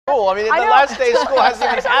School. I mean, the last day of school hasn't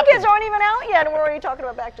even Some happened. kids aren't even out yet, and we're already talking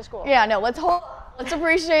about back to school. Yeah, no, let's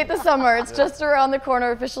appreciate the summer. It's just around the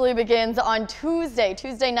corner. Officially begins on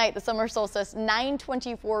Tuesday night, the summer solstice,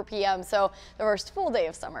 9:24 p.m. So the first full day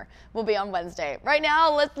of summer will be on Wednesday. Right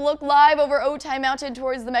now, let's look live over Otay Mountain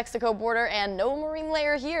towards the Mexico border, and no marine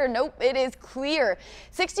layer here. Nope, it is clear.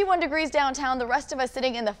 61 degrees downtown. The rest of us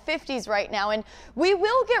sitting in the 50s right now, and we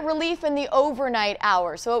will get relief in the overnight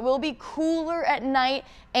hours. So it will be cooler at night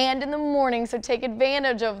and in the morning. So take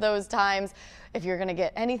advantage of those times if you're going to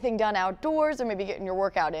get anything done outdoors or maybe getting your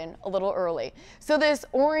workout in a little early. So this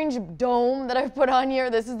orange dome that I've put on here,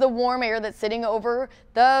 this is the warm air that's sitting over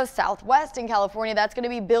the southwest in California. That's going to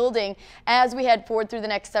be building as we head forward through the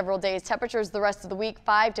next several days. Temperatures the rest of the week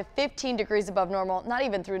 5 to 15 degrees above normal, not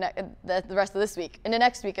even through the rest of this week, into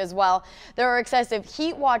next week as well. There are excessive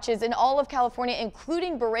heat watches in all of California,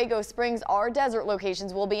 including Borrego Springs. Our desert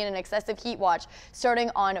locations will be in an excessive heat watch starting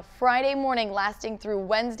on Friday morning, lasting through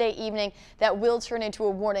Wednesday evening. That will turn into a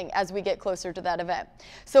warning as we get closer to that event.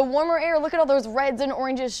 So warmer air, look at all those reds and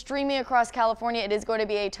oranges streaming across California. It is going to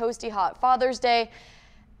be a toasty hot Father's Day.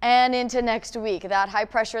 And into next week, that high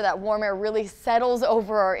pressure, that warm air really settles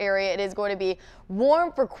over our area. It is going to be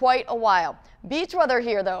warm for quite a while. Beach weather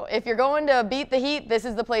here, though. If you're going to beat the heat, this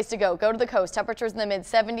is the place to go. Go to the coast. Temperatures in the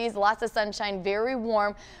mid-70s, lots of sunshine, very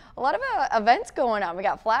warm. A lot of events going on. We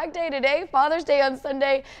got Flag Day today, Father's Day on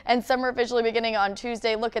Sunday, and summer officially beginning on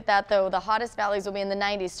Tuesday. Look at that, though. The hottest valleys will be in the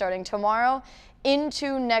 90s starting tomorrow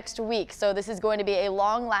into next week. So this is going to be a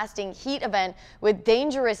long-lasting heat event with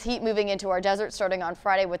dangerous heat moving into our desert starting on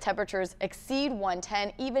Friday, with temperatures exceed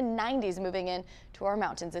 110, even 90s moving in to our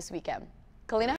mountains this weekend. Kalina?